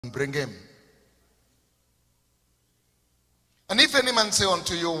bring him. And if any man say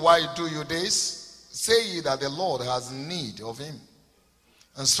unto you, why do you this? Say ye that the Lord has need of him,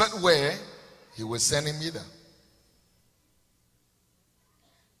 and straightway he will send him hither.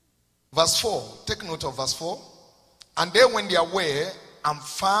 Verse 4, take note of verse 4. And they went their way and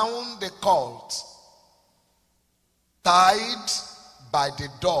found the colt tied by the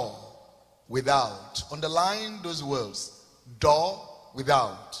door without. Underline those words, door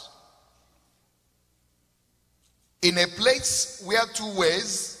without. In a place where two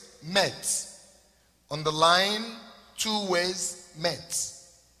ways met. Underline, two ways met.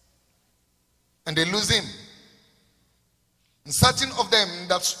 And they lose him. And certain of them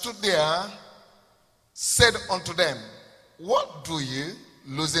that stood there said unto them, what do ye,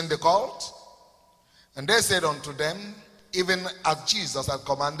 losing the colt? And they said unto them, even as Jesus had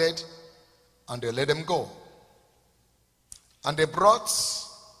commanded, and they let them go. And they brought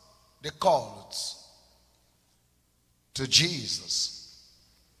the colt to Jesus,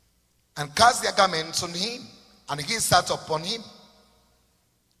 and cast their garments on him, and he sat upon him.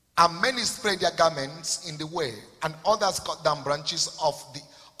 And many spread their garments in the way, and others cut down branches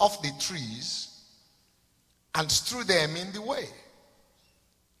of the trees and strew them in the way.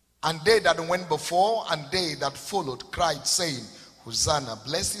 And they that went before and they that followed cried, saying, Hosanna,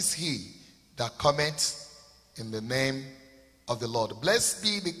 blessed is he that cometh in the name of the Lord. Blessed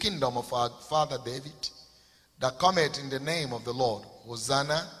be the kingdom of our father David, that cometh in the name of the Lord.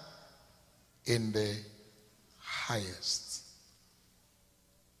 Hosanna in the highest.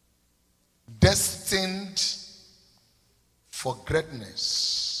 Destined for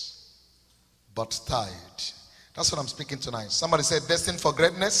greatness, but tied. That's what I'm speaking tonight. Somebody said destined for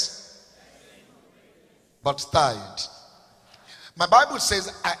greatness, but tied. My Bible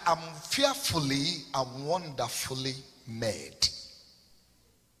says, I am fearfully and wonderfully made.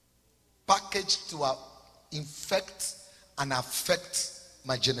 Packaged to infect and affect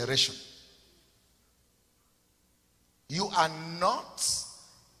my generation. You are not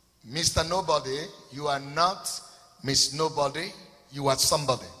Mr. Nobody, you are not Miss Nobody, you are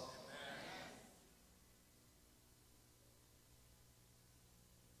somebody.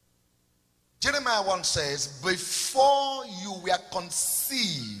 Jeremiah 1 says, before you were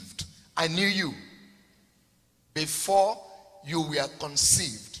conceived, I knew you. Before you were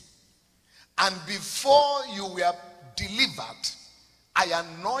conceived. And before you were delivered, I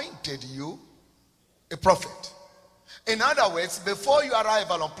anointed you a prophet. In other words, before your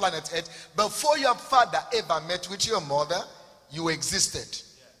arrival on planet Earth, before your father ever met with your mother, you existed.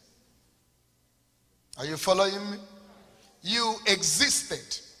 Are you following me? You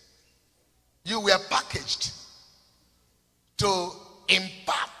existed. You were packaged to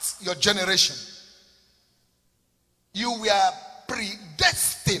impact your generation. You were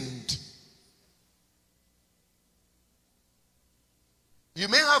predestined. You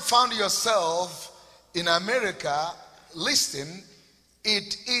may have found yourself in America. Listen,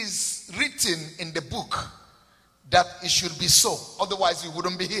 it is written in the book that it should be so. Otherwise, you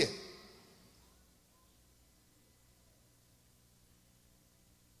wouldn't be here.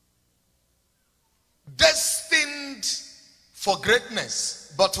 Destined for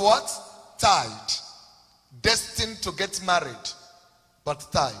greatness, but what? Tied. Destined to get married, but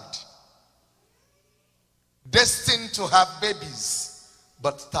tied. Destined to have babies,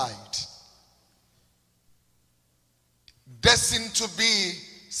 but tied. Destined to be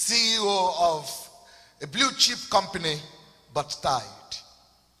CEO of a blue chip company, but tied.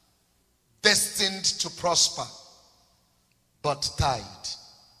 Destined to prosper, but tied.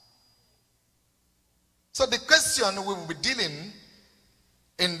 So the question we will be dealing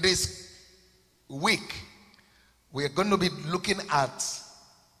in this week, we are going to be looking at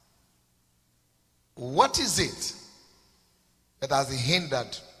what is it that has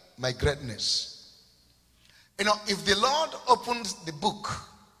hindered my greatness. You know, if the Lord opened the book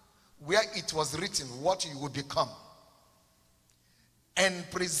where it was written what you would become and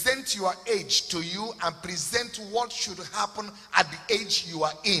present your age to you and present what should happen at the age you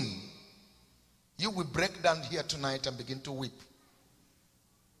are in, you will break down here tonight and begin to weep.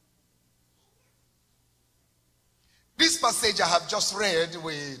 This passage I have just read,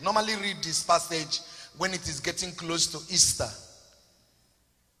 we normally read this passage when it is getting close to Easter.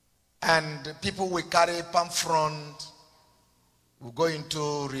 And people will carry palm frond, will go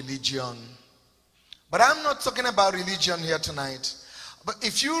into religion. But I'm not talking about religion here tonight. But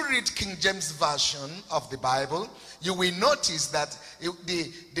if you read King James Version of the Bible, you will notice that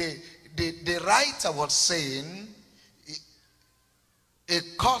the writer was saying a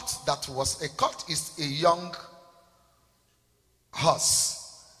colt is a young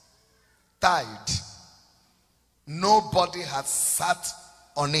horse tied. Nobody has sat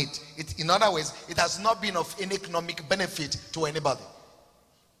on it. In other words, it has not been of any economic benefit to anybody.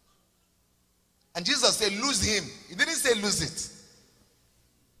 And Jesus said, lose him. He didn't say lose it.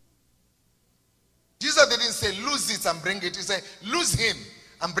 Jesus didn't say lose it and bring it. He said lose him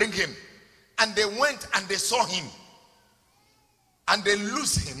and bring him. And they went and they saw him. And they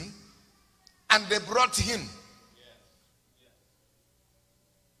loosed him. And they brought him.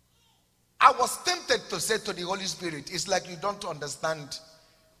 I was tempted to say to the Holy Spirit, it's like you don't understand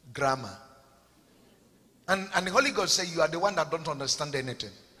grammar. And the Holy Ghost said, you are the one that don't understand anything.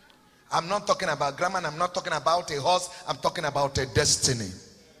 I'm not talking about grammar, and I'm not talking about a horse. I'm talking about a destiny.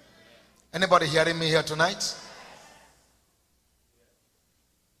 Anybody hearing me here tonight?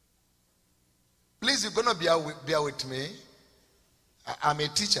 Please, you're going to bear with me. I'm a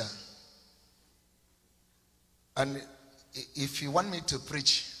teacher. And if you want me to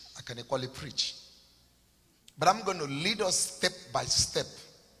preach, I can equally preach. But I'm going to lead us step by step.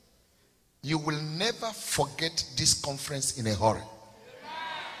 You will never forget this conference in a hurry.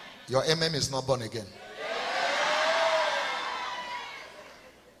 Your is not born again.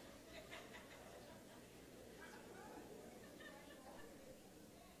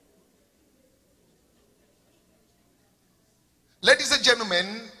 Ladies and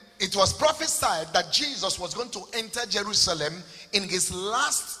gentlemen, it was prophesied that Jesus was going to enter Jerusalem in his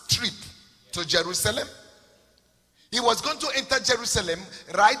last trip to Jerusalem. He was going to enter Jerusalem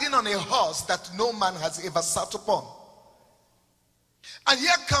riding on a horse that no man has ever sat upon. And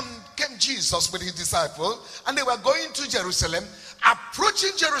here came Jesus with his disciples, and they were going to Jerusalem.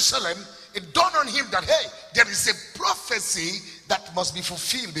 Approaching Jerusalem, it dawned on him that, hey, there is a prophecy that must be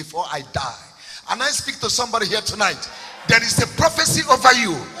fulfilled before I die. And I speak to somebody here tonight. There is a prophecy over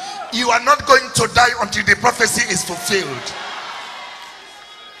you. You are not going to die until the prophecy is fulfilled.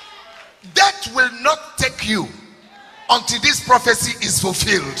 Death will not take you until this prophecy is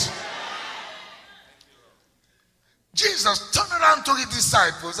fulfilled. Jesus turned around to his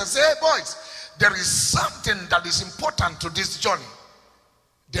disciples and said, hey boys, there is something that is important to this journey.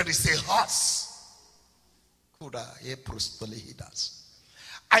 There is a horse.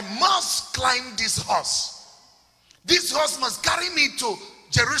 I must climb this horse. This horse must carry me to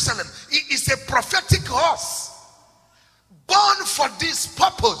Jerusalem. It is a prophetic horse, born for this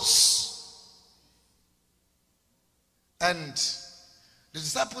purpose. And the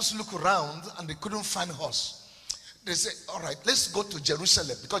disciples look around and they couldn't find horse. They say, all right, let's go to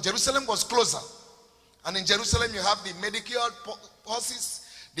Jerusalem, because Jerusalem was closer. And in Jerusalem you have the manicured horses,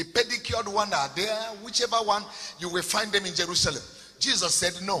 the pedicured one are there. Whichever one, you will find them in Jerusalem. Jesus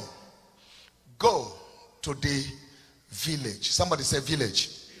said, no, go to the village. Somebody say village.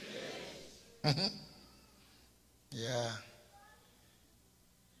 Yeah.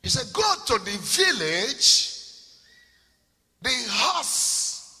 He said, go to the village. The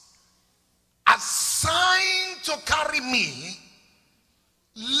horse assigned to carry me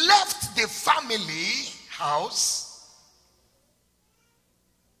left the family house,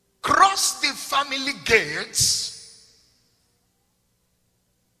 crossed the family gates,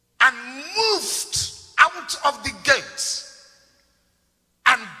 and moved out of the gates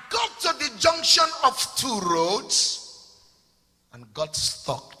and got to the junction of two roads and got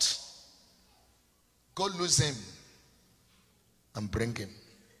stuck. Go lose him and bring him.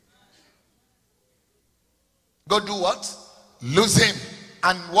 Go do what? Lose him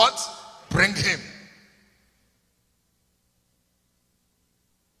and what? Bring him.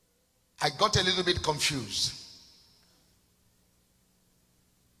 I got a little bit confused.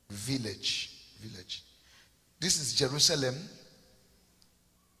 Village. This is Jerusalem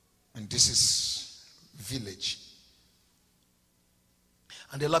and this is village.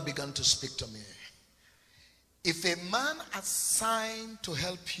 And the Lord began to speak to me. If a man assigned to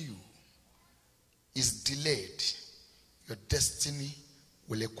help you is delayed, your destiny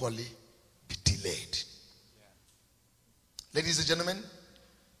will equally be delayed. Ladies and gentlemen,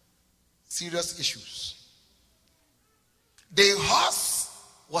 serious issues. The horse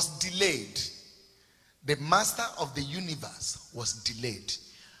was delayed. The master of the universe was delayed.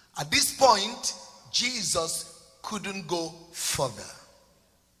 At this point, Jesus couldn't go further.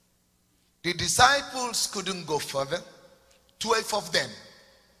 The disciples couldn't go further. 12 of them.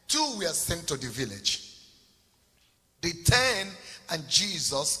 2 were sent to the village. The 10 and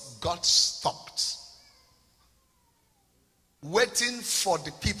Jesus got stopped, waiting for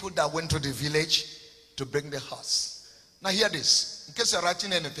the people that went to the village to bring the horse. Now hear this, in case you're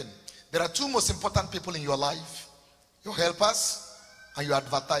writing anything. There are 2 most important people in your life: your helpers and your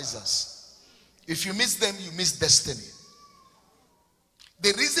advertisers. If you miss them, you miss destiny.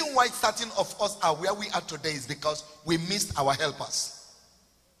 The reason why certain of us are where we are today is because we missed our helpers.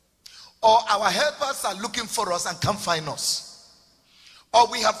 Or our helpers are looking for us and can't find us. Or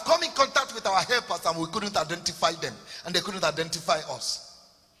we have come in contact with our helpers and we couldn't identify them, and they couldn't identify us.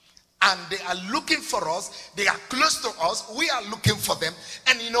 And they are looking for us, they are close to us, we are looking for them.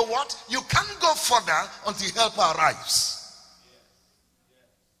 And you know what? You can't go further until help arrives.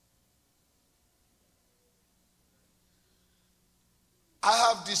 I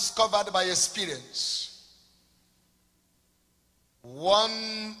have discovered by experience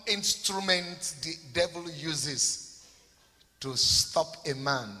one instrument the devil uses to stop a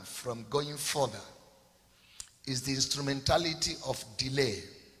man from going further is the instrumentality of delay.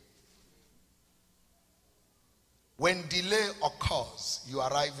 When delay occurs, you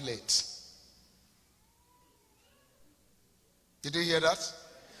arrive late. Did you hear that?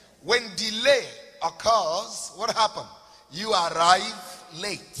 When delay occurs, what happened? You arrive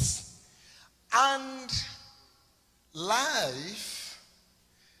late. And life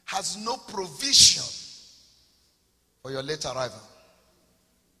has no provision for your late arrival.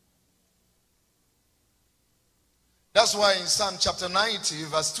 That's why in Psalm chapter 90,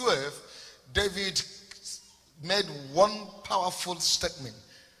 verse 12, David made one powerful statement.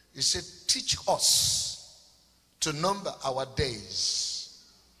 He said, teach us to number our days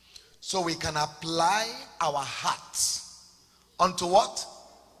so we can apply our hearts unto what?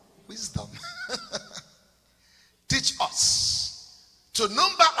 Wisdom. Teach us to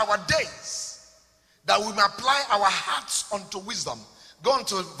number our days that we may apply our hearts unto wisdom. Go on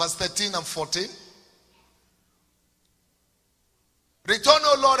to verse 13 and 14. Return,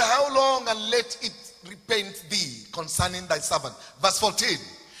 O Lord, how long, and let it repent thee concerning thy servant. Verse 14.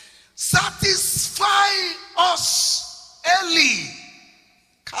 Satisfy us early.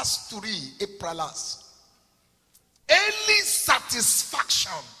 Casturi epralas. Early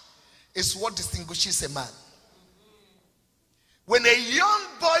satisfaction is what distinguishes a man. When a young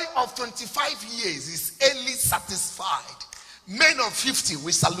boy of 25 years is early satisfied, men of 50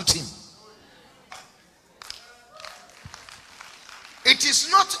 will salute him. It is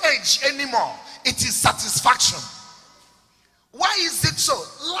not age anymore. It is satisfaction. Why is it so?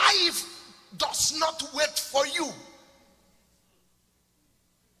 Life does not wait for you.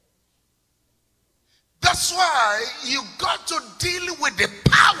 That's why you got to deal with the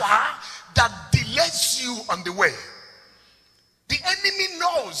power that delays you on the way. The enemy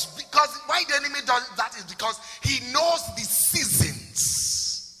knows, because why the enemy does that is because he knows the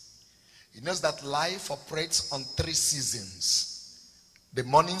seasons. He knows that life operates on 3 seasons. The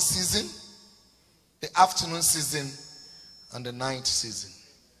morning season, the afternoon season, and the night season.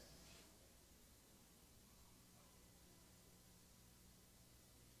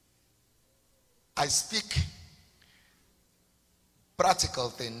 I speak practical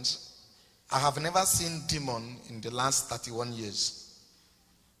things. I have never seen demon in the last 31 years.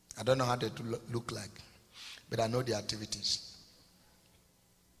 I don't know how they look like, but I know the activities.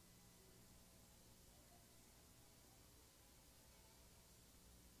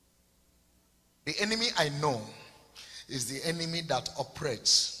 The enemy I know is the enemy that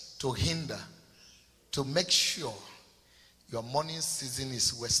operates to hinder, to make sure your morning season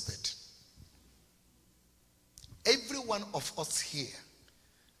is wasted. Every one of us here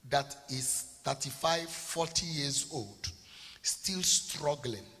that is 35, 40 years old, still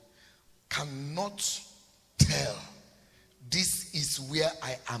struggling, cannot tell, this is where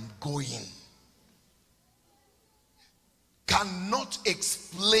I am going. Cannot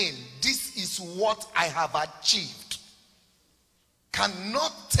explain, this is what I have achieved.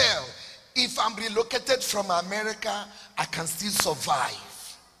 Cannot tell, if I'm relocated from America, I can still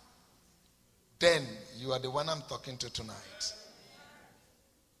survive. Then you are the one I'm talking to tonight.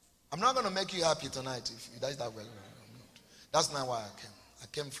 I'm not going to make you happy tonight if you die that well. That's not why I came. I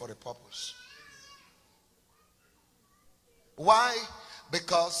came for a purpose. Why?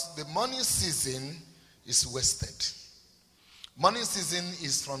 Because the money season is wasted. Money season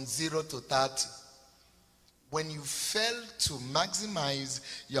is from 0 to 30. When you fail to maximize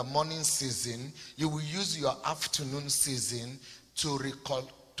your morning season, you will use your afternoon season to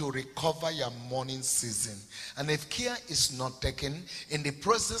recover your morning season. And if care is not taken, in the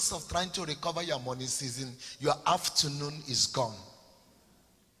process of trying to recover your morning season, your afternoon is gone.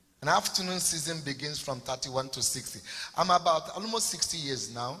 An afternoon season begins from 31 to 60. I'm about almost 60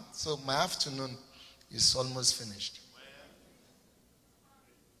 years now, so my afternoon is almost finished.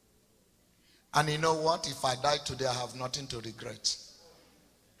 And you know what? If I die today, I have nothing to regret.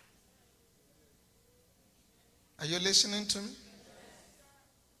 Are you listening to me?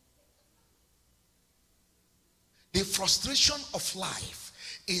 The frustration of life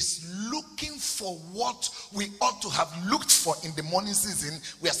is looking for what we ought to have looked for in the morning season.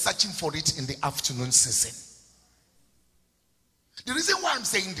 We are searching for it in the afternoon season. The reason why I'm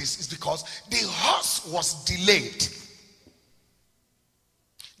saying this is because the horse was delayed.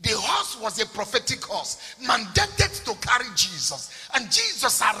 The horse was a prophetic horse, mandated to carry Jesus. And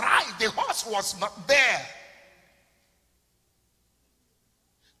Jesus arrived, the horse was not there.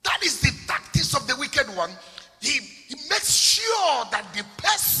 That is the tactics of the wicked one. He makes sure that the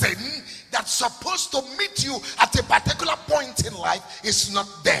person that's supposed to meet you at a particular point in life is not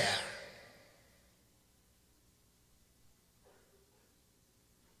there.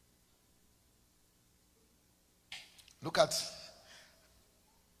 Look at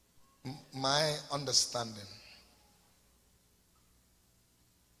my understanding.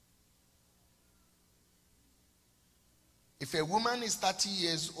 If a woman is 30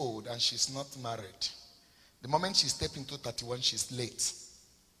 years old and she's not married, the moment she steps into 31, she's late.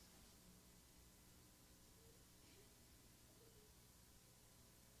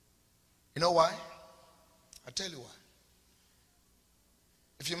 You know why? I'll tell you why.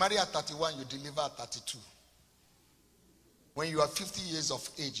 If you marry at 31, you deliver at 32. When you are 50 years of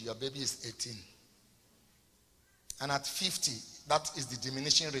age, your baby is 18. And at 50, that is the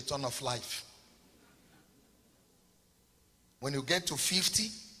diminishing return of life. When you get to 50,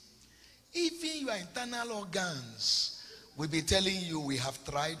 even your internal organs will be telling you, we have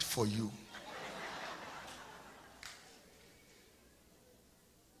tried for you.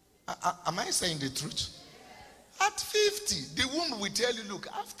 Am I saying the truth? At 50, the womb will tell you, look,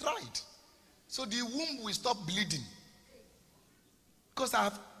 I've tried. So the womb will stop bleeding. Because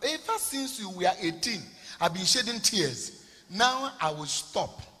ever since you were 18, I've been shedding tears. Now I will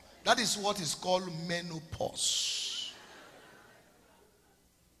stop. That is what is called menopause.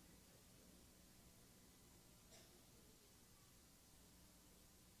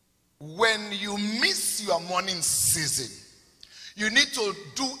 When you miss your morning season, you need to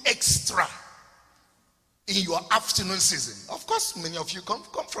do extra in your afternoon season. Of course, many of you come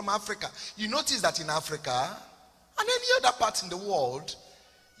from Africa. You notice that in Africa and any other part in the world,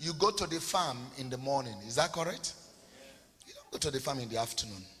 you go to the farm in the morning. Is that correct? You don't go to the farm in the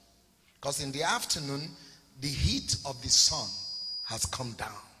afternoon. Because in the afternoon, the heat of the sun has come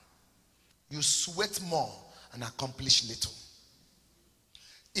down. You sweat more and accomplish little.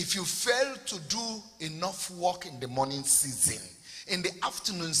 If you fail to do enough work in the morning season, in the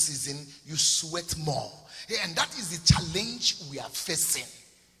afternoon season, you sweat more. And that is the challenge we are facing.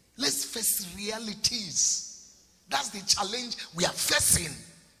 Let's face realities. That's the challenge we are facing.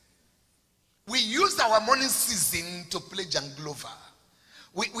 We used our morning season to play janglova.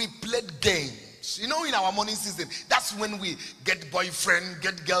 We played games. You know, in our morning season, that's when we get boyfriend,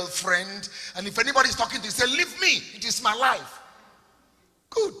 get girlfriend. And if anybody's talking to you, say, leave me. It is my life.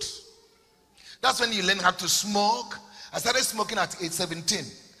 Good. That's when you learn how to smoke. I started smoking at age 17.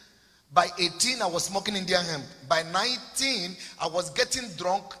 By 18, I was smoking Indian hemp. By 19, I was getting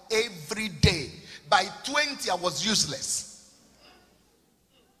drunk every day. By 20, I was useless.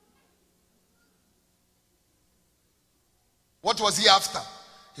 What was he after?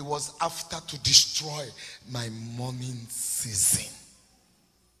 He was after to destroy my morning season.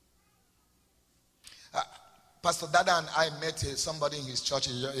 Pastor Dada and I met somebody in his church.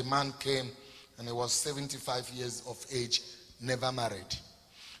 A man came and he was 75 years of age, never married.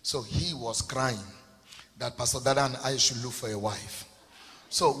 So he was crying that Pastor Dada and I should look for a wife.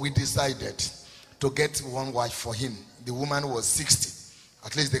 So we decided to get one wife for him. The woman was 60.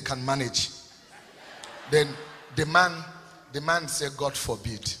 At least they can manage. Then the man said, God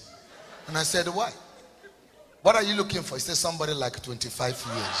forbid. And I said, why? What are you looking for? He said, somebody like 25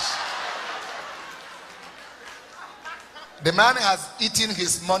 years. The man has eaten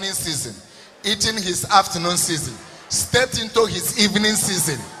his morning season, eaten his afternoon season, stepped into his evening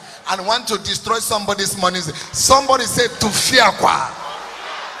season, and want to destroy somebody's morning season. Somebody said, to fear kwa.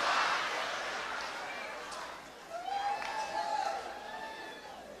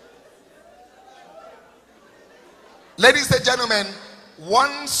 Ladies and gentlemen,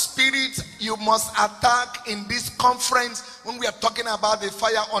 one spirit you must attack in this conference when we are talking about the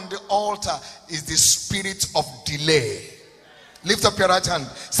fire on the altar is the spirit of delay. Lift up your right hand.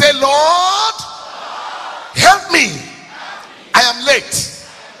 Say, Lord, help me. I am late.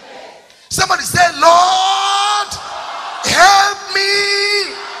 Somebody say, Lord, help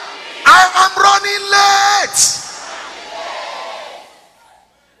me. I am running late.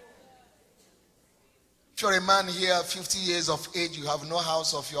 If you're a man here, 50 years of age, you have no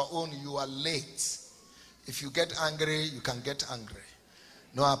house of your own, you are late. If you get angry, you can get angry.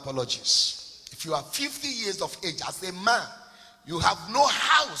 No apologies. If you are 50 years of age, as a man, You have no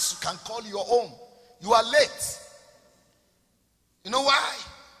house you can call your own. You are late. You know why?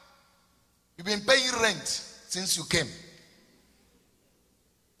 You've been paying rent since you came.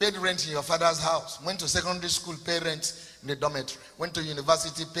 Paid rent in your father's house. Went to secondary school, pay rent in the dormitory. Went to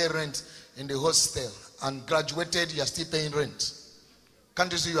university, pay rent in the hostel. And graduated, you are still paying rent.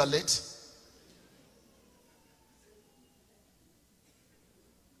 Can't you see you are late?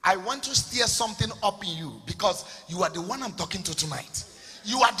 I want to stir something up in you because you are the one I'm talking to tonight.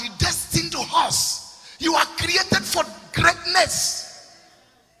 You are the destined horse. You are created for greatness.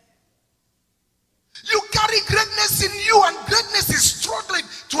 You carry greatness in you, and greatness is struggling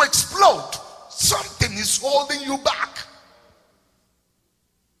to explode. Something is holding you back.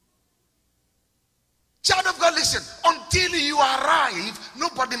 Child of God, listen. Until you arrive,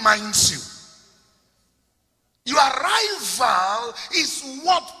 nobody minds you. Your arrival is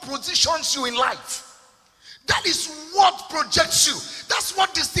what positions you in life. That is what projects you. That's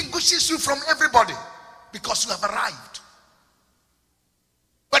what distinguishes you from everybody, because you have arrived.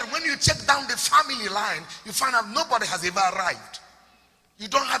 But when you check down the family line, you find out nobody has ever arrived. You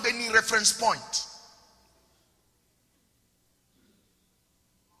don't have any reference point.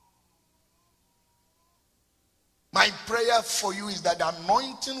 My prayer for you is that the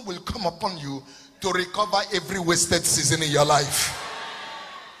anointing will come upon you to recover every wasted season in your life.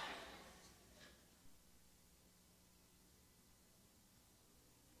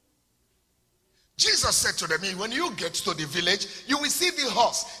 Jesus said to them, when you get to the village, you will see the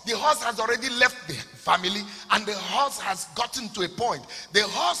horse. The horse has already left the family, and the horse has gotten to a point. The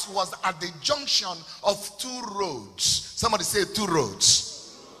horse was at the junction of two roads. Somebody say two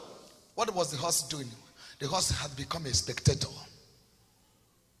roads. What was the horse doing? The horse had become a spectator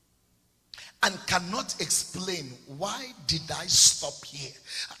and cannot explain, why did I stop here?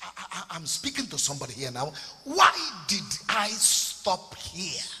 I'm speaking to somebody here now. Why did I stop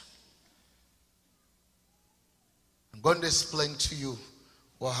here? I'm going to explain to you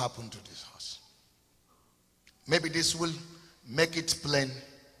what happened to this horse. Maybe this will make it plain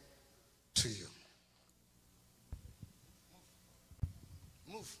to you.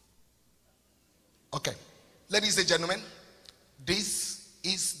 Move. Okay. Ladies and gentlemen, this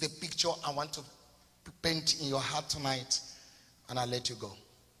is the picture I want to paint in your heart tonight, and I'll let you go.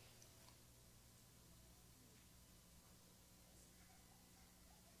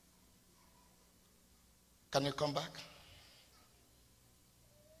 Can you come back?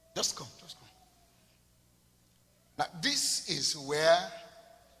 Just come, just come. Now, this is where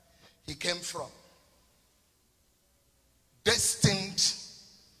he came from. Destined,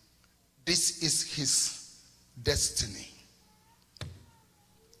 this is his destiny.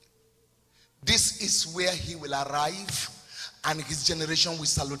 This is where he will arrive, and his generation will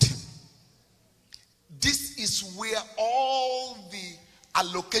salute him. This is where all the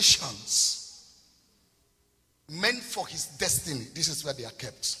allocations meant for his destiny, this is where they are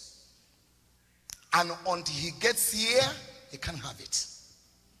kept. And until he gets here, he can't have it.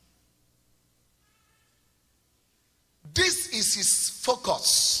 This is his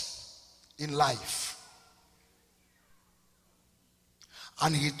focus in life.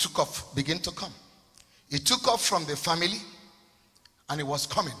 And he took off, began to come. He took off from the family, and he was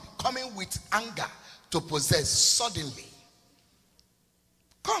coming with anger to possess suddenly.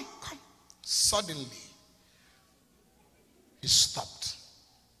 Come. Suddenly, he stopped.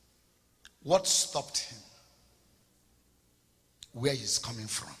 What stopped him? Where he's coming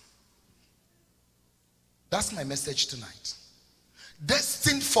from. That's my message tonight.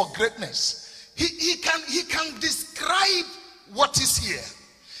 Destined for greatness. He can describe what is here.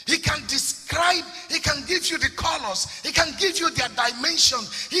 He can describe, he can give you the colors, he can give you their dimension,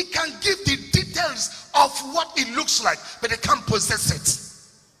 he can give the details of what it looks like, but he can't possess it.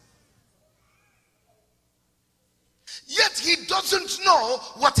 Yet he doesn't know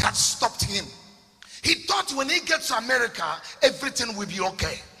what had stopped him. He thought when he gets to America, everything will be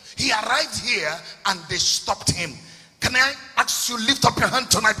okay. He arrived here and they stopped him. Can I ask you, lift up your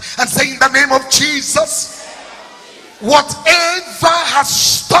hand tonight and say, in the name of Jesus, whatever has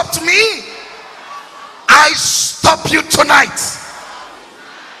stopped me, I stop you tonight.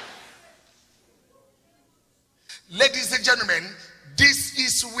 Ladies and gentlemen, this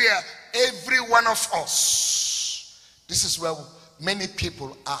is where every one of us, this is where many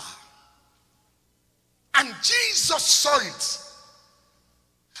people are. And Jesus saw it.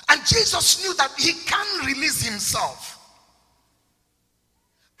 And Jesus knew that he can't release himself.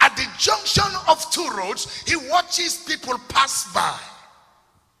 At the junction of two roads, he watches people pass by.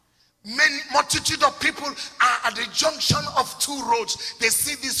 Many multitude of people are at the junction of two roads. They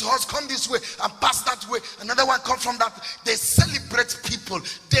see this horse come this way and pass that way. Another one come from that. They celebrate people.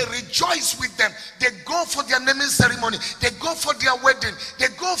 They rejoice with them. They go for their naming ceremony. They go for their wedding. They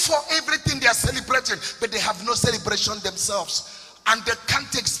go for everything they are celebrating. But they have no celebration themselves. And they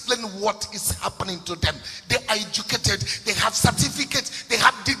can't explain what is happening to them. They are educated. They have certificates. They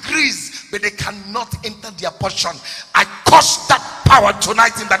have degrees. But they cannot enter their portion. I curse that power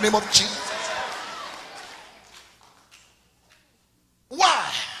tonight in the name of Jesus.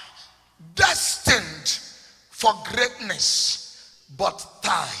 Why? Destined for greatness, but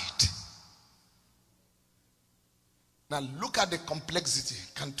tied. Now look at the complexity.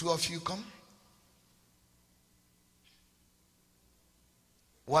 Can two of you come?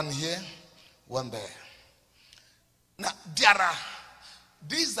 One here, one there. Now,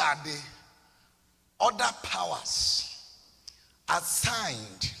 these are the other powers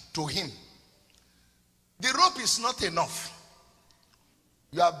assigned to him. The rope is not enough.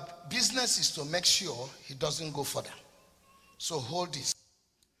 Your business is to make sure he doesn't go further. So hold this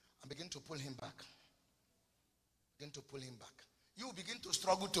and begin to pull him back. Begin to pull him back. You will begin to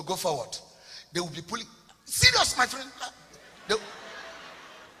struggle to go forward. They will be pulling. Serious, my friend.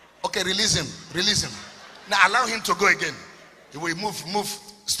 Okay, release him. Release him. Now allow him to go again. He will move.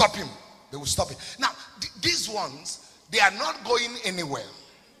 Stop him. They will stop him. Now, these ones, they are not going anywhere.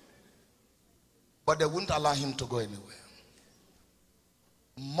 But they won't allow him to go anywhere.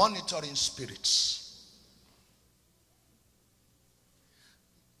 Monitoring spirits.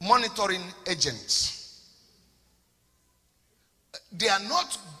 Monitoring agents. They are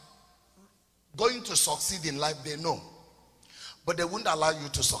not going to succeed in life, they know. But they wouldn't allow you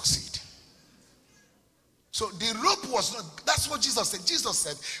to succeed. So the rope was not, that's what Jesus said. Jesus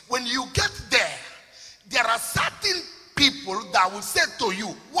said, when you get there, there are certain people that will say to you,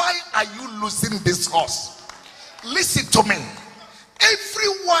 why are you losing this horse? Listen to me.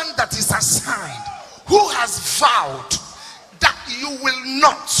 Everyone that is assigned, who has vowed that you will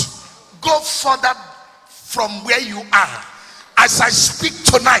not go further from where you are, as I speak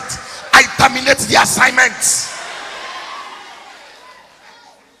tonight, I terminate the assignments.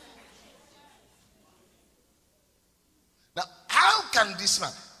 How can this man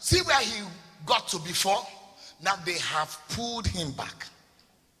see where he got to before? Now they have pulled him back.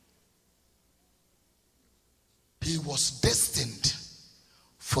 He was destined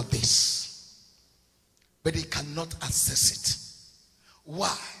for this, but he cannot access it.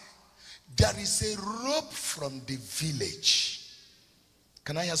 Why? There is a rope from the village.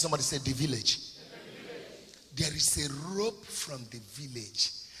 Can I hear somebody say the village? There is a rope from the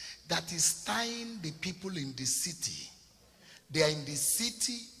village that is tying the people in the city. They are in the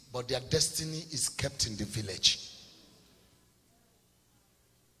city, but their destiny is kept in the village.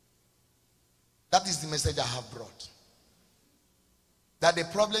 That is the message I have brought. That the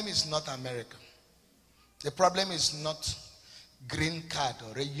problem is not America. The problem is not green card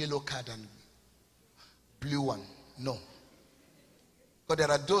or a yellow card and blue one. No. But there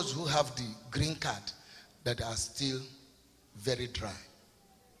are those who have the green card that are still very dry.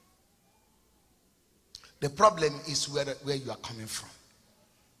 The problem is where you are coming from.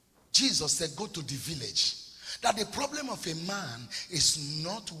 Jesus said, go to the village. That the problem of a man is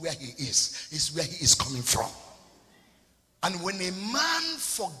not where he is, it's where he is coming from. And when a man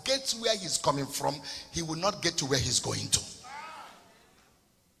forgets where he's coming from, he will not get to where he's going to.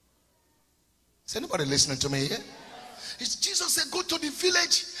 Is anybody listening to me here? Jesus said, go to the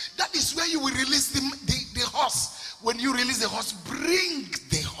village. That is where you will release the horse. When you release the horse, bring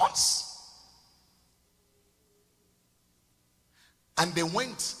the horse. And they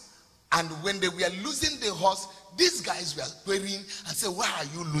went, and when they were losing the horse, these guys were querying and said, why are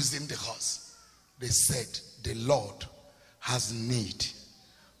you losing the horse? They said, the Lord has need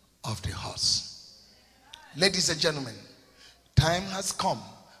of the horse. Ladies and gentlemen, time has come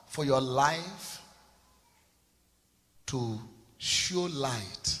for your life to show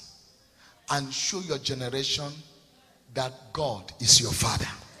light and show your generation that God is your Father.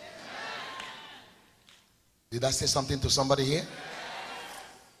 Did I say something to somebody here?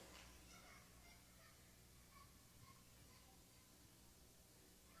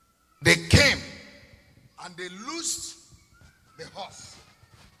 They came and they loosed the horse.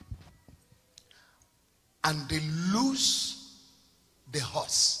 And they loosed the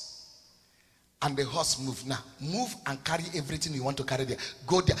horse. And the horse moved. Now, move and carry everything you want to carry there.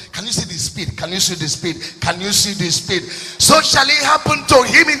 Go there. Can you see the speed? Can you see the speed? Can you see the speed? So shall it happen to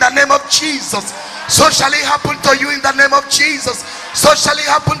him in the name of Jesus. So shall it happen to you in the name of Jesus. So shall it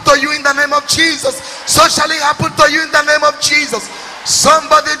happen to you in the name of Jesus. So shall it happen to you in the name of Jesus.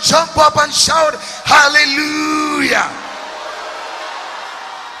 Somebody jump up and shout hallelujah.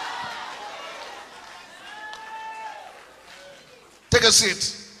 Take a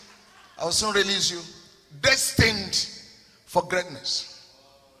seat. I will soon release you. Destined for greatness,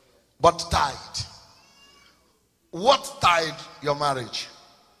 but tied. What tied your marriage?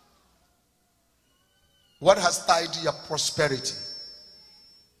 What has tied your prosperity?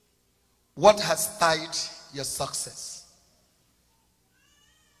 What has tied your success?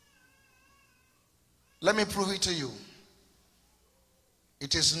 Let me prove it to you.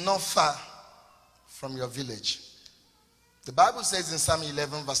 It is not far from your village. The Bible says in Psalm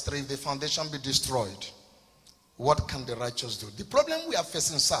 11 verse 3, if the foundation be destroyed, what can the righteous do? The problem we are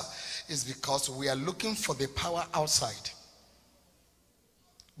facing, sir, is because we are looking for the power outside.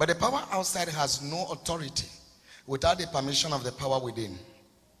 But the power outside has no authority without the permission of the power within.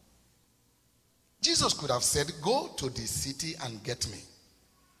 Jesus could have said, go to the city and get me.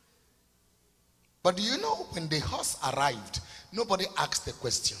 But do you know, when the horse arrived, nobody asked the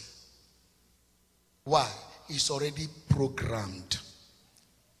question. Why? It's already programmed.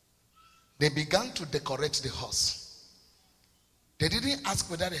 They began to decorate the horse. They didn't ask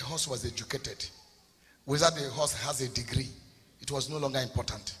whether the horse was educated, whether the horse has a degree. It was no longer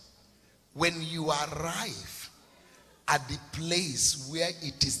important. When you arrive at the place where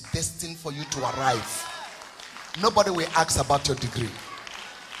it is destined for you to arrive, nobody will ask about your degree.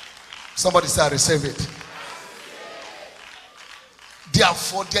 Somebody say, I receive it.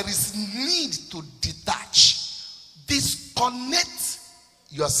 Therefore, there is need to detach, disconnect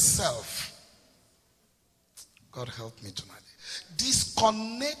yourself. God help me tonight.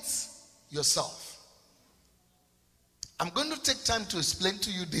 Disconnect yourself. I'm going to take time to explain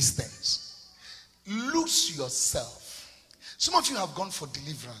to you these things. Lose yourself. Some of you have gone for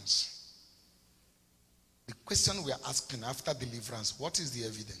deliverance. The question we are asking after deliverance, what is the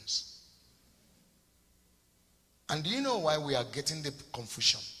evidence? And do you know why we are getting the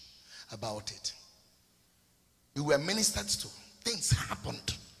confusion about it? You were ministered to. Things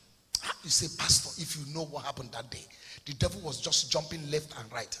happened. You say, Pastor, if you know what happened that day, the devil was just jumping left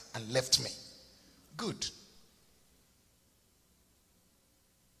and right and left me. Good.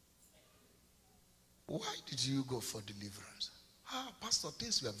 Why did you go for deliverance? Pastor,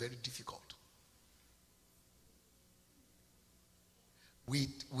 things were very difficult. We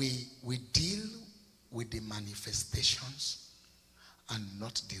deal with the manifestations and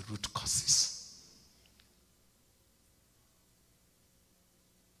not the root causes.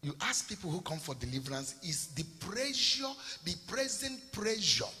 You ask people who come for deliverance, is the pressure, the present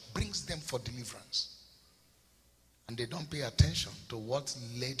pressure brings them for deliverance. And they don't pay attention to what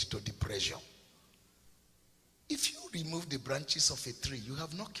led to the pressure. If you remove the branches of a tree, you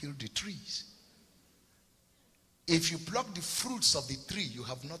have not killed the trees. If you pluck the fruits of the tree, you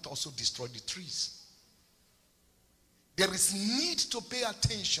have not also destroyed the trees. There is need to pay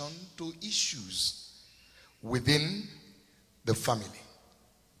attention to issues within the family.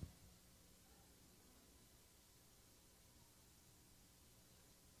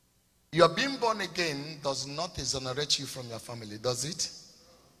 Your being born again does not exonerate you from your family, does it?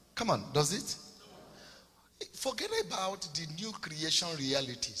 Come on, does it? Forget about the new creation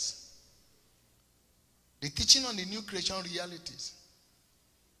realities. The teaching on the new creation realities.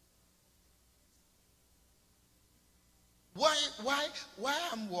 Why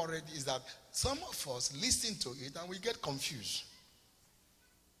I'm worried is that some of us listen to it and we get confused.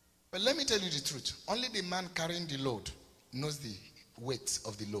 But let me tell you the truth. Only the man carrying the load knows the weight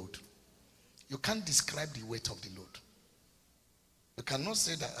of the load. You can't describe the weight of the load. You cannot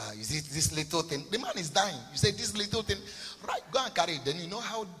say that, is it this little thing? The man is dying. You say this little thing, right, go and carry it. Then you know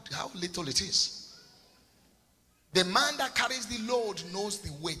how little it is. The man that carries the load knows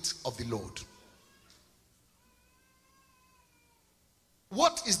the weight of the load.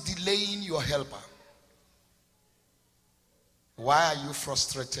 What is delaying your helper? Why are you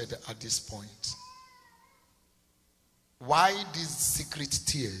frustrated at this point? Why these secret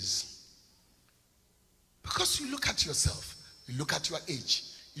tears? Because you look at yourself, you look at your age,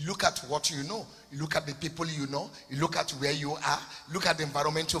 you look at what you know, you look at the people you know, you look at where you are, look at the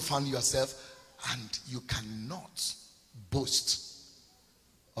environment you found yourself, and you cannot boast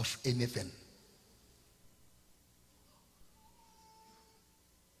of anything.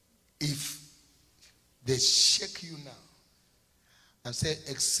 If they shake you now and say,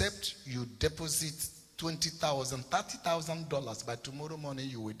 except you deposit $20,000, $30,000 by tomorrow morning,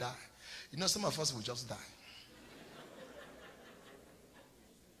 you will die. You know, some of us will just die.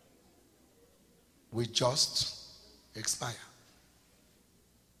 We just expire.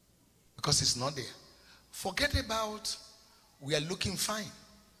 Because it's not there. Forget about we are looking fine.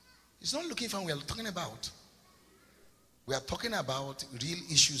 It's not looking fine we are talking about. We are talking about real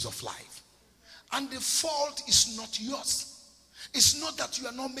issues of life. And the fault is not yours. It's not that you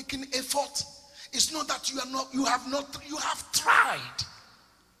are not making effort. It's not that you have tried.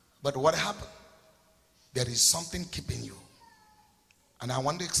 But what happened? There is something keeping you. And I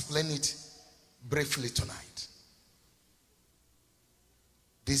want to explain it briefly tonight.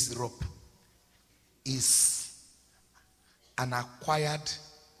 This rope is an acquired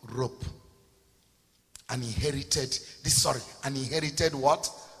rope. An inherited what?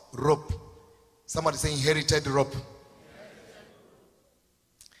 Rope. Somebody say inherited rope.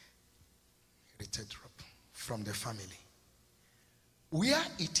 Inherited rope from the family. Where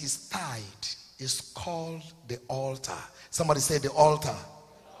it is tied is called the altar. Somebody say the altar.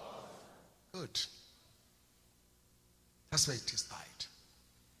 Good. That's where it is tied.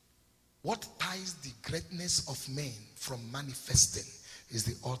 What ties the greatness of men from manifesting is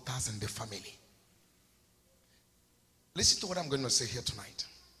the altars in the family. Listen to what I'm going to say here tonight.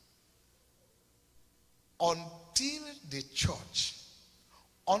 Until the church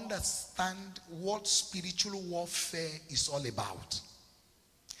understand what spiritual warfare is all about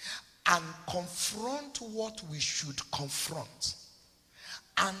and confront what we should confront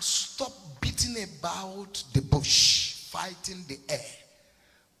and stop beating about the bush, fighting the air,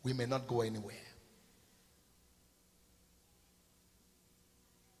 we may not go anywhere.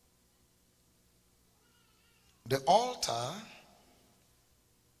 The altar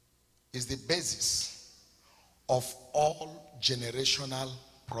is the basis of all generational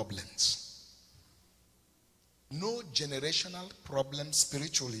problems. No generational problem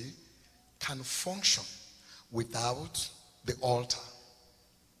spiritually can function without the altar.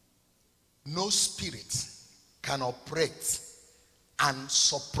 No spirit can operate and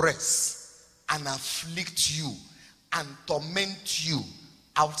suppress and afflict you and torment you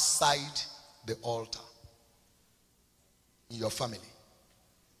outside the altar. In your family.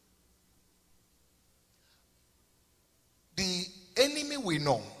 The enemy we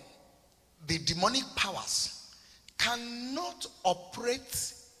know, the demonic powers, cannot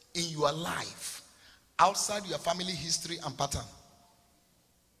operate in your life outside your family history and pattern.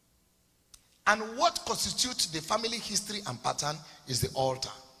 And what constitutes the family history and pattern is the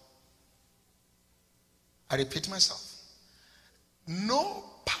altar. I repeat myself. No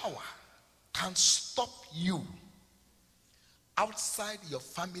power can stop you outside your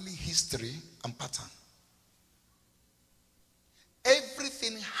family history and pattern.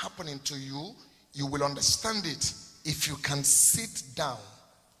 Everything happening to you, you will understand it if you can sit down.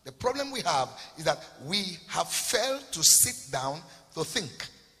 The problem we have is that we have failed to sit down to think.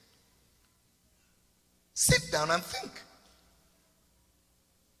 Sit down and think.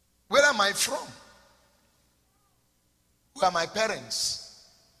 Where am I from? Who are my parents?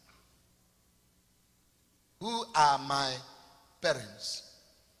 Who are my parents?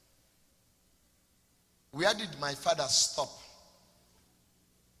 Where did my father stop?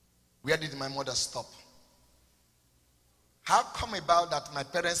 Where did my mother stop? How come about that my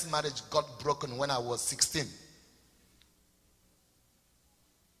parents' marriage got broken when I was 16?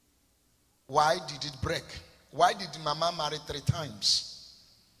 Why did it break? Why did mama marry 3 times?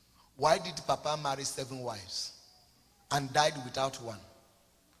 Why did papa marry 7 wives and died without one?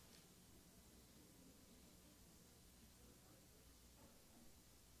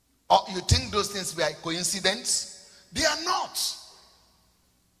 Oh, you think those things were coincidence? They are not.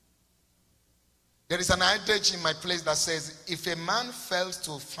 There is an adage in my place that says, if a man fails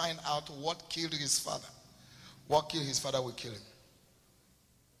to find out what killed his father will kill him.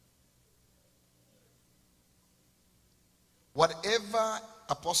 Whatever,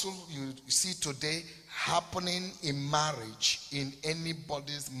 apostle, you see today happening in marriage, in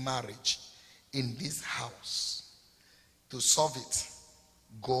anybody's marriage, in this house, to solve it,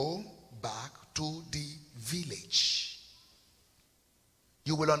 go back to the village.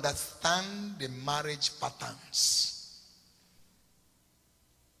 You will understand the marriage patterns.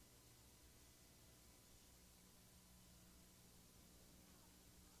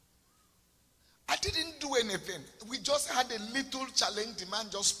 I didn't do anything. We just had a little challenge. The man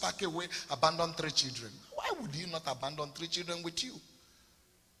just packed away, abandoned 3 children. Why would you not abandon 3 children with you?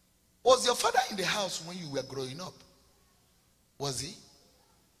 Was your father in the house when you were growing up? Was he?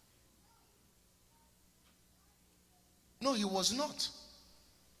 No, he was not.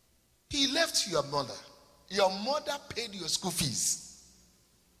 He left your mother. Your mother paid your school fees.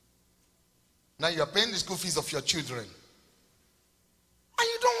 Now you are paying the school fees of your children. And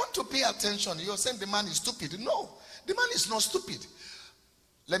you don't want to pay attention. You're saying the man is stupid. No, the man is not stupid.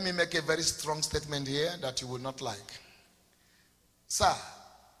 Let me make a very strong statement here that you will not like. Sir,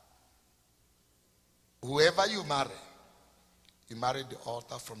 whoever you marry the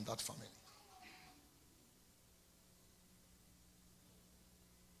altar from that family.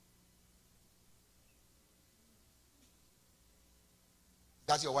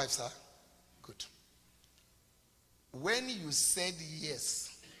 That's your wife, sir? Good. When you said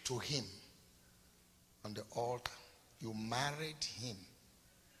yes to him on the altar, you married him.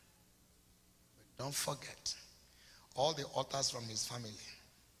 But don't forget, all the altars from his family,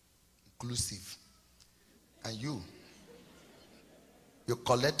 inclusive, and you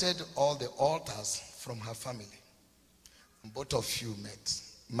collected all the altars from her family. And both of you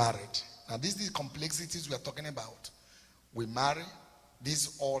married. Now, these are the complexities we are talking about. We marry,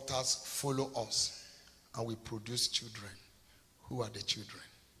 these altars follow us, and we produce children. Who are the children?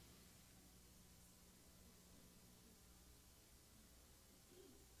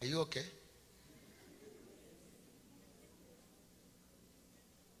 Are you okay?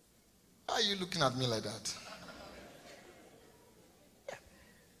 Why are you looking at me like that?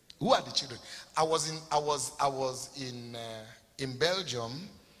 Who are the children? I was in Belgium,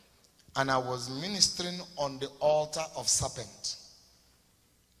 and I was ministering on the altar of serpent.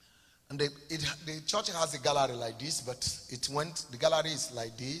 And the church has a gallery like this, but the gallery is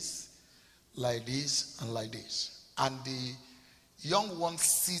like this, and like this. And the young ones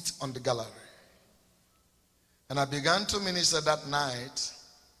sit on the gallery. And I began to minister that night.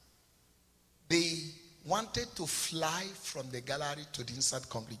 They wanted to fly from the gallery to the inside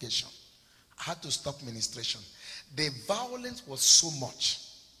congregation. I had to stop ministration. The violence was so much.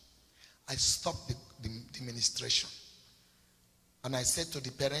 I stopped the ministration. And I said to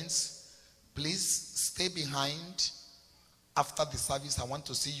the parents, please stay behind. After the service, I want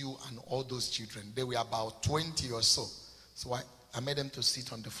to see you and all those children. They were about 20 or so. So I made them to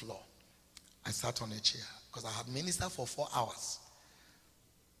sit on the floor. I sat on a chair because I had ministered for 4 hours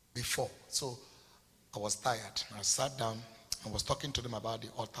before. So I was tired. I sat down and was talking to them about the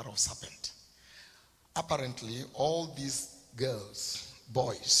altar of serpent. Apparently, all these girls,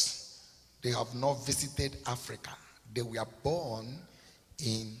 boys, they have not visited Africa. They were born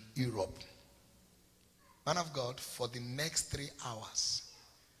in Europe. Man of God, for the next 3 hours,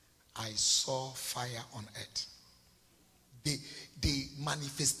 I saw fire on earth. The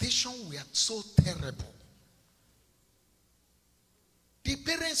manifestation were so terrible. The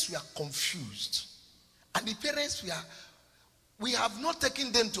parents were confused. And the parents we have not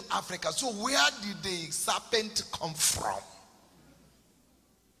taken them to Africa. So where did the serpent come from?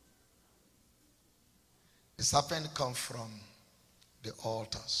 The serpent comes from the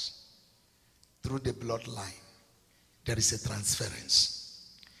altars. Through the bloodline, there is a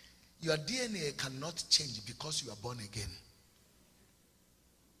transference. Your DNA cannot change because you are born again.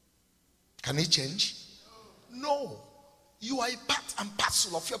 Can it change? No. You are a part and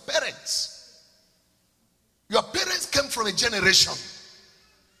parcel of your parents. Your parents came from a generation.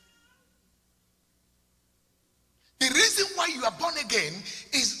 The reason why you are born again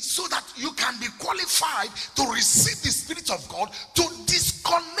is so that you can be qualified to receive the Spirit of God, to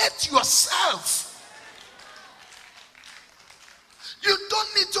disconnect yourself. You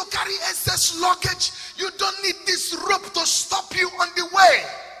don't need to carry excess luggage. You don't need this rope to stop you on the way.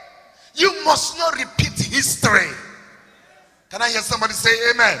 You must not repeat history. Can I hear somebody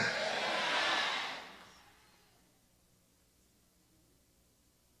say amen?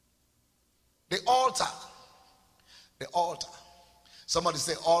 The altar. The altar. Somebody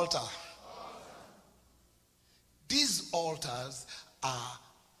say altar. These altars are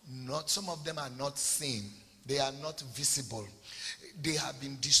not, some of them are not seen. They are not visible. They have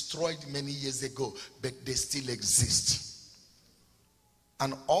been destroyed many years ago, but they still exist.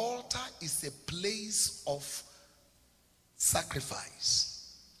 An altar is a place of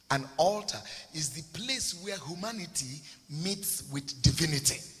sacrifice. An altar is the place where humanity meets with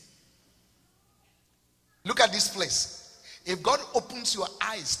divinity. Look at this place. If God opens your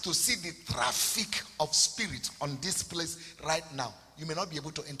eyes to see the traffic of spirit on this place right now, you may not be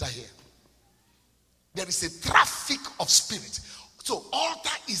able to enter here. There is a traffic of spirit. So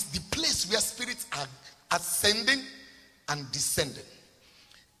altar is the place where spirits are ascending and descending.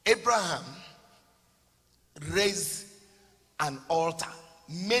 Abraham raised an altar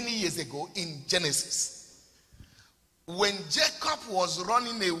many years ago in Genesis. When Jacob was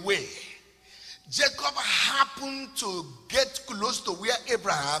running away, Jacob happened to get close to where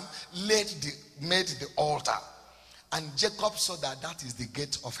Abraham made the altar. And Jacob saw that is the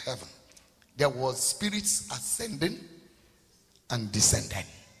gate of heaven. There was spirits ascending and descending.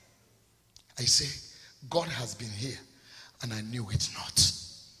 I say, God has been here and I knew it not.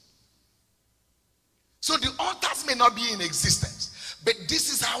 So the altars may not be in existence, But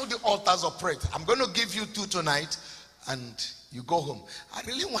this is how the altars operate. I'm going to give you 2 tonight and you go home. I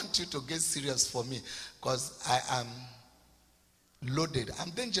really want you to get serious for me because I am loaded. I'm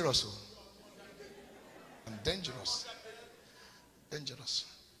dangerous. I'm dangerous. Dangerous.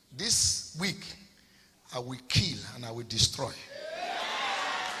 This week, I will kill and I will destroy.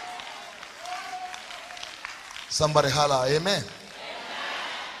 Somebody holler, amen.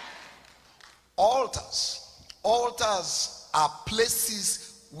 Altars. Altars are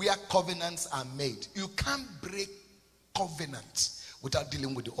places where covenants are made. You can't break covenants without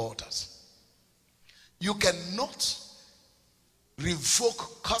dealing with the altars. You cannot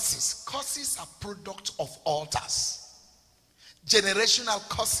revoke curses. Curses are product of altars. Generational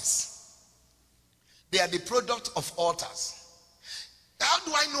curses. They are the product of altars. How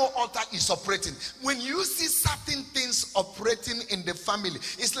do I know altar is operating? When you see certain things operating in the family,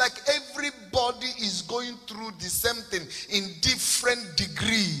 it's like everybody is going through the same thing in different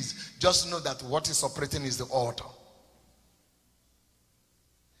degrees. Just know that what is operating is the altar.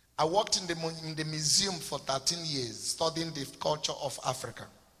 I worked in the museum for 13 years, studying the culture of Africa.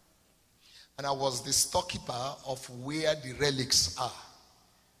 And I was the storekeeper of where the relics are.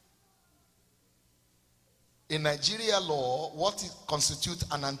 In Nigeria law, what constitutes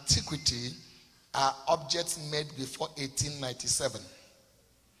an antiquity are objects made before 1897.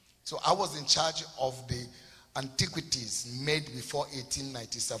 So I was in charge of the antiquities made before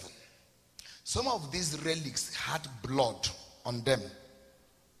 1897. Some of these relics had blood on them.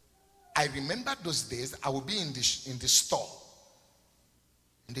 I remember those days. I would be in the store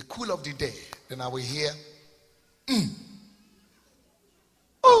in the cool of the day. Then I will hear,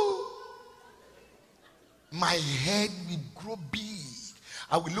 oh. My head will grow big.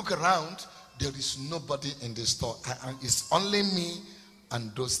 I will look around. There is nobody in the store. It's only me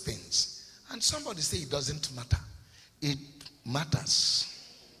and those things. And somebody say it doesn't matter. It matters.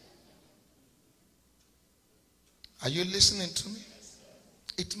 Are you listening to me?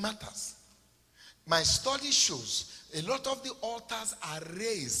 It matters. My study shows a lot of the altars are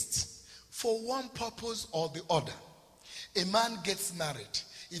raised for one purpose or the other. A man gets married.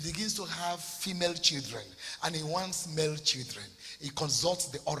 He begins to have female children and he wants male children. He consults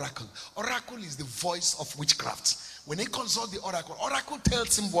the oracle. Oracle is the voice of witchcraft. When he consults the oracle, oracle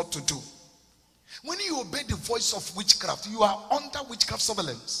tells him what to do. When you obey the voice of witchcraft, you are under witchcraft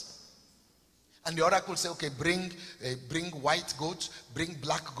surveillance. And the oracle says, okay, bring white goat, bring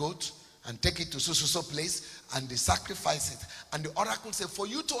black goat, and take it to so place, and they sacrifice it. And the oracle says, for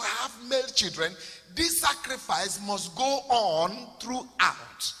you to have male children, this sacrifice must go on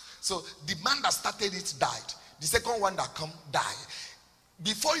throughout. So the man that started it died. The second one that come died.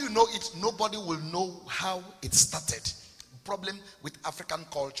 Before you know it, nobody will know how it started. Problem with African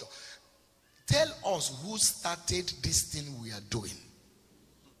culture. Tell us who started this thing we are doing.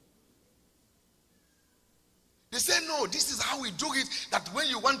 They say, no, this is how we do it. That when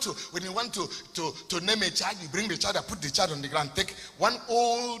you want to name a child, you bring the child and put the child on the ground. Take one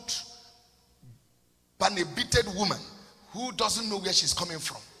old, panic-beaten woman who doesn't know where she's coming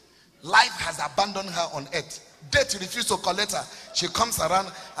from. Life has abandoned her on earth. Death refused to collect her. She comes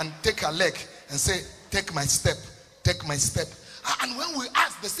around and take her leg and say, take my step, take my step. And when we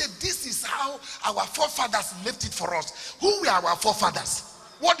ask, they say, this is how our forefathers left it for us. Who were our forefathers?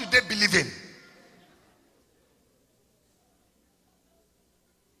 What did they believe in?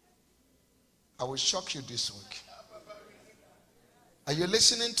 I will shock you this week. Are you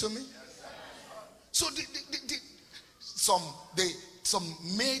listening to me? So some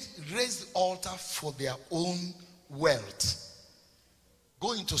raised altar for their own wealth.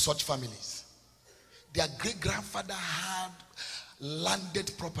 Go into such families. Their great-grandfather had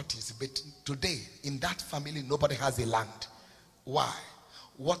landed properties, but today in that family nobody has a land. Why?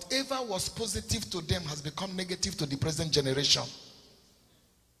 Whatever was positive to them has become negative to the present generation.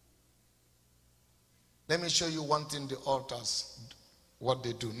 Let me show you one thing the altars, what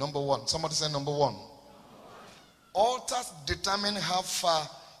they do. Number one. Somebody say number one. Altars determine how far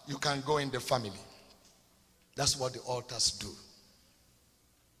you can go in the family. That's what the altars do.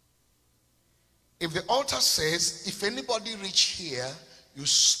 If the altar says, if anybody reach here, you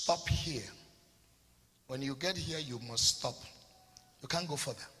stop here. When you get here, you must stop. You can't go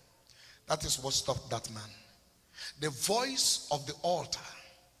further. That is what stopped that man. The voice of the altar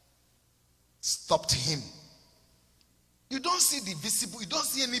stopped him. You don't see the visible, you don't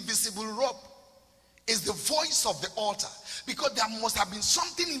see any visible rope. It's the voice of the altar. Because there must have been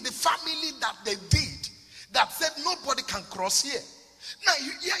something in the family that they did that said nobody can cross here. Now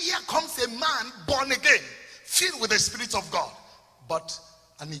here comes a man born again, filled with the Spirit of God, but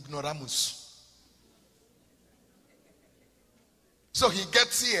an ignoramus. So he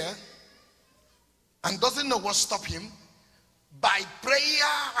gets here and doesn't know what stopped him. By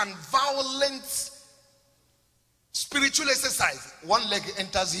prayer and violent spiritual exercise, one leg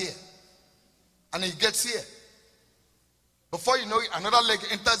enters here and he gets here. Before you know it, another leg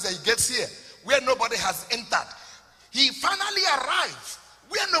enters and he gets here where nobody has entered. He finally arrived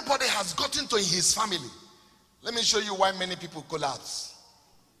where nobody has gotten to in his family. Let me show you why many people collapse.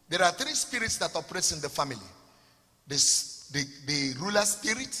 There are three spirits that operate in the family: the ruler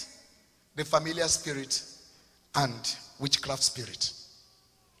spirit, the familiar spirit, and witchcraft spirit.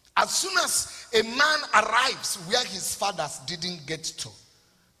 As soon as a man arrives where his fathers didn't get to,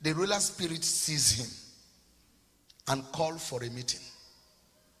 the ruler spirit sees him and calls for a meeting.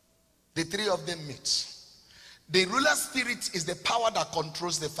 The three of them meet. The ruler spirit is the power that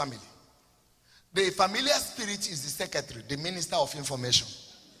controls the family. The familiar spirit is the secretary, the minister of information.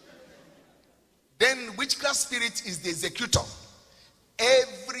 Then witchcraft spirit is the executor.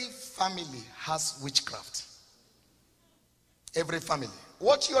 Every family has witchcraft. Every family.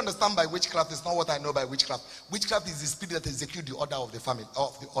 What you understand by witchcraft is not what I know by witchcraft. Witchcraft is the spirit that executes the order of the family,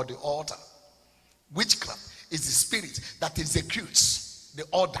 or the altar. Witchcraft is the spirit that executes the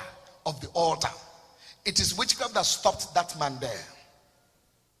order of the altar. It is witchcraft that stopped that man there,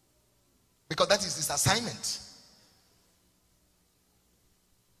 because that is his assignment.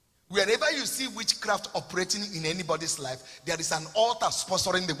 Wherever you see witchcraft operating in anybody's life, there is an altar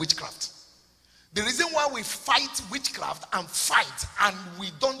sponsoring the witchcraft. The reason why we fight witchcraft and we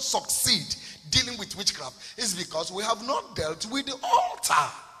don't succeed dealing with witchcraft is because we have not dealt with the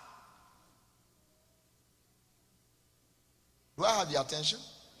altar. Do I have your attention?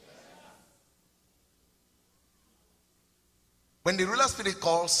 When the ruler spirit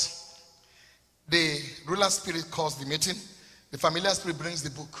calls, the meeting, the familiar spirit brings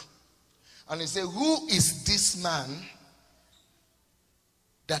the book. And he says, who is this man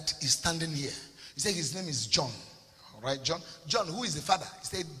that is standing here? He said his name is John. All right, John. John, who is the father? He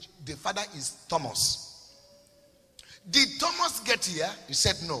said the father is Thomas. Did Thomas get here? He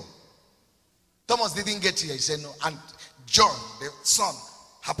said no. Thomas didn't get here. He said no. And John, the son,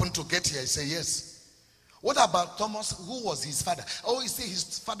 happened to get here. He said yes. What about Thomas? Who was his father? Oh, he said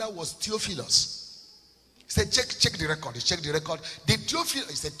his father was Theophilus. He said check the record. He checked the record. He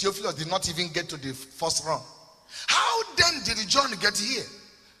said Theophilus did not even get to the first round. How then did John get here?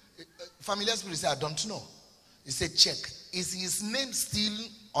 Familiar spirit said, I don't know. He said, check. Is his name still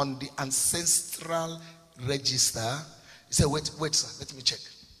on the ancestral register? He said, wait, sir, let me check.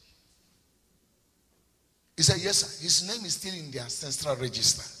 He said, yes, sir. His name is still in the ancestral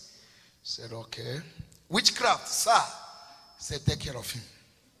register. He said, okay. Witchcraft, sir. He said, take care of him.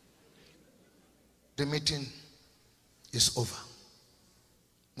 The meeting is over.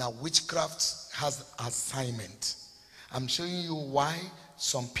 Now, witchcraft has assignment. I'm showing you why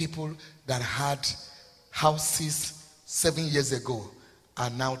some people that had houses 7 years ago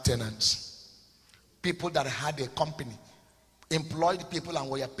are now tenants. People that had a company, employed people and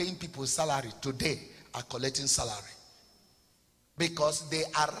were paying people salary, today are collecting salary. Because they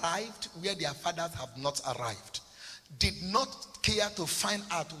arrived where their fathers have not arrived. Did not care to find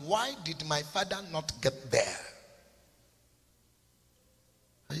out, why did my father not get there?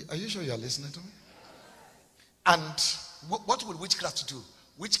 Are you sure you are listening to me? And what will witchcraft do?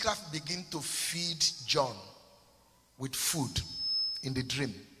 Witchcraft begin to feed John with food in the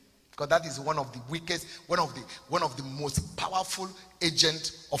dream, because that is one of the weakest, one of the most powerful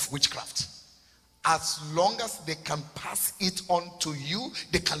agents of witchcraft. As long as they can pass it on to you,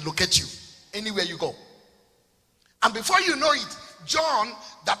 they can locate you anywhere you go. And before you know it, John,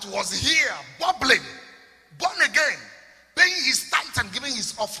 that was here bubbling, born again, paying his tithe and giving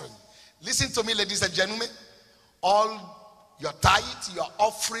his offering. Listen to me, ladies and gentlemen. All your tithe, your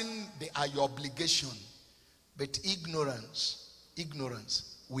offering, they are your obligation. But ignorance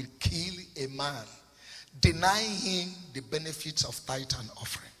will kill a man, denying him the benefits of tithe and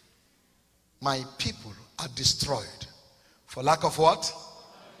offering. My people are destroyed for lack of what?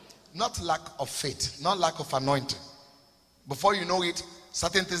 Not lack of faith, not lack of anointing. Before you know it,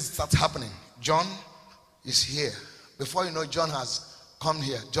 certain things start happening. John is here. Before you know, John has come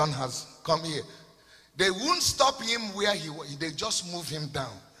here. John has come here. They won't stop him where he was. They just move him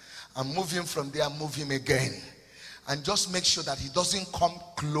down and move him from there, move him again. And just make sure that he doesn't come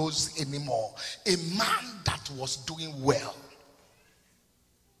close anymore. A man that was doing well.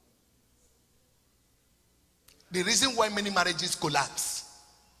 The reason why many marriages collapse.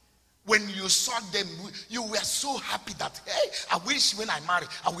 When you saw them, you were so happy that, hey, I wish when I marry,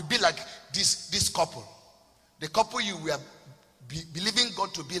 I will be like this couple. The couple you were believing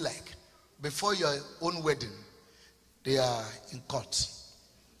God to be like before your own wedding. They are in court.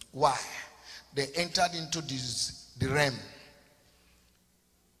 Why? They entered into the realm.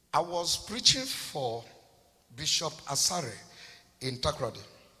 I was preaching for Bishop Asare in Takoradi.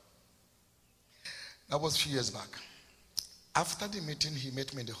 That was a few years back. After the meeting, he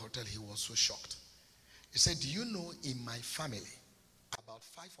met me in the hotel. He was so shocked. He said, do you know in my family, about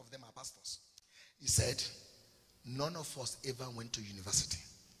 5 of them are pastors. He said, none of us ever went to university.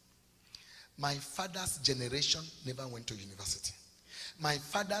 My father's generation never went to university. My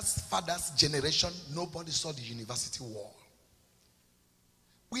father's generation, nobody saw the university wall.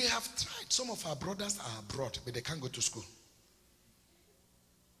 We have tried. Some of our brothers are abroad, but they can't go to school.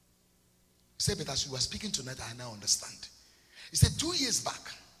 He said, but as you were speaking tonight, I now understand. He said, 2 years back,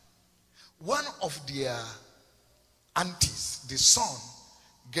 one of their aunties, the son,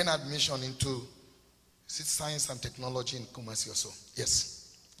 gained admission into science and technology in Kumasi or so.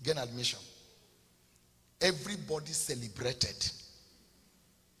 Yes, gained admission. Everybody celebrated.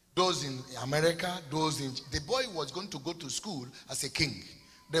 Those in America, the boy was going to go to school as a king.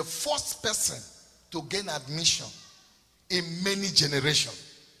 The first person to gain admission in many generations.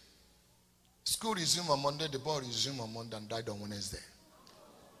 School resumed on Monday, the boy resumed on Monday and died on Wednesday.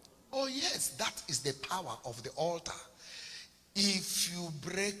 Oh yes, that is the power of the altar. If you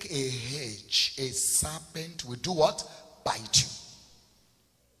break a hedge, a serpent will do what? Bite you.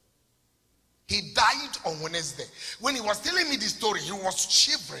 He died on Wednesday. When he was telling me the story, he was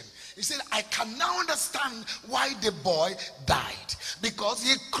shivering. He said, I can now understand why the boy died. Because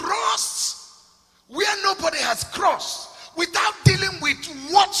he crossed where nobody has crossed without dealing with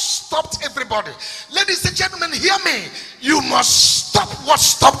what stopped everybody. Ladies and gentlemen, hear me. You must stop what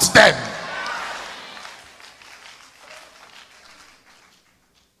stopped them.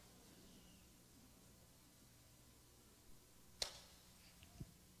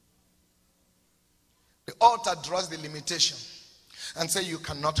 The altar draws the limitation and say you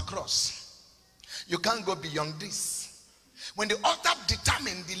cannot cross. You can't go beyond this. When the altar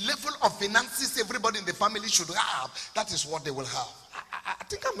determines the level of finances everybody in the family should have, that is what they will have. I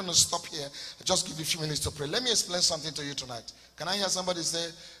think I'm going to stop here. I'll just give you a few minutes to pray. Let me explain something to you tonight. Can I hear somebody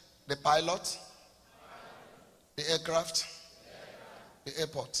say the pilot, the aircraft, the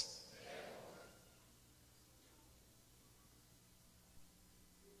airport?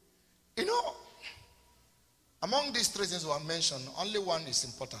 You know, among these 3 things we mentioned, only one is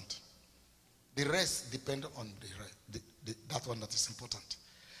important. The rest depend on that one that is important.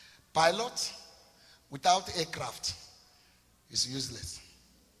 Pilot without aircraft is useless.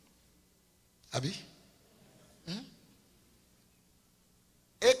 Abi?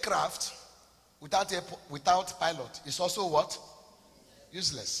 Aircraft without pilot is also what?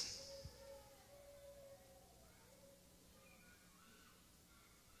 Useless.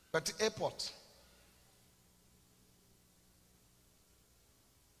 But the airport,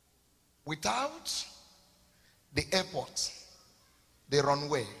 without the airport, the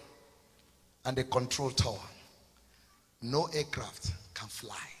runway, and the control tower, no aircraft can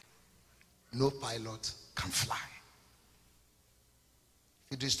fly. No pilot can fly.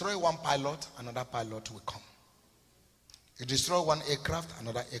 If you destroy one pilot, another pilot will come. You destroy one aircraft,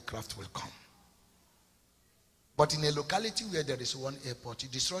 another aircraft will come. But in a locality where there is one airport, you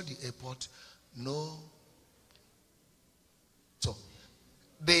destroy the airport, no. So,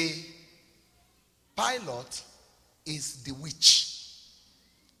 the pilot is the witch,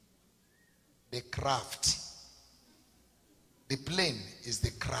 the craft. The plane is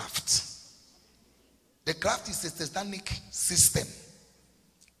the craft. The craft is a satanic system.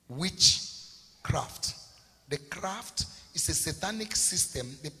 Witchcraft. The craft is a satanic system.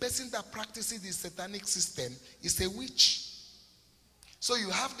 The person that practices the satanic system is a witch. So you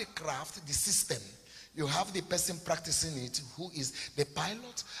have the craft, the system. You have the person practicing it who is the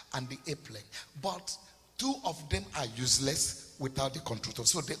pilot and the airplane. But 2 of them are useless without the control tower.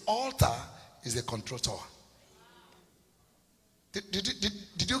 So the altar is the control tower.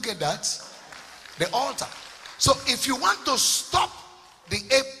 Did you get that? The altar. So if you want to stop the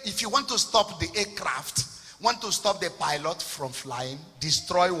aircraft, want to stop the pilot from flying,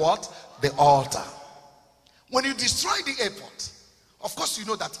 destroy what? The altar. When you destroy the airport, of course you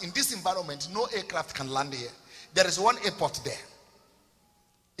know that in this environment no aircraft can land here. There is one airport there.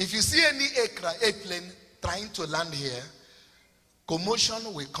 If you see any airplane trying to land here,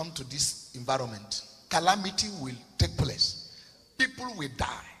 commotion will come to this environment. Calamity will take place. People will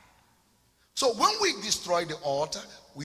die. So when we destroy the altar, we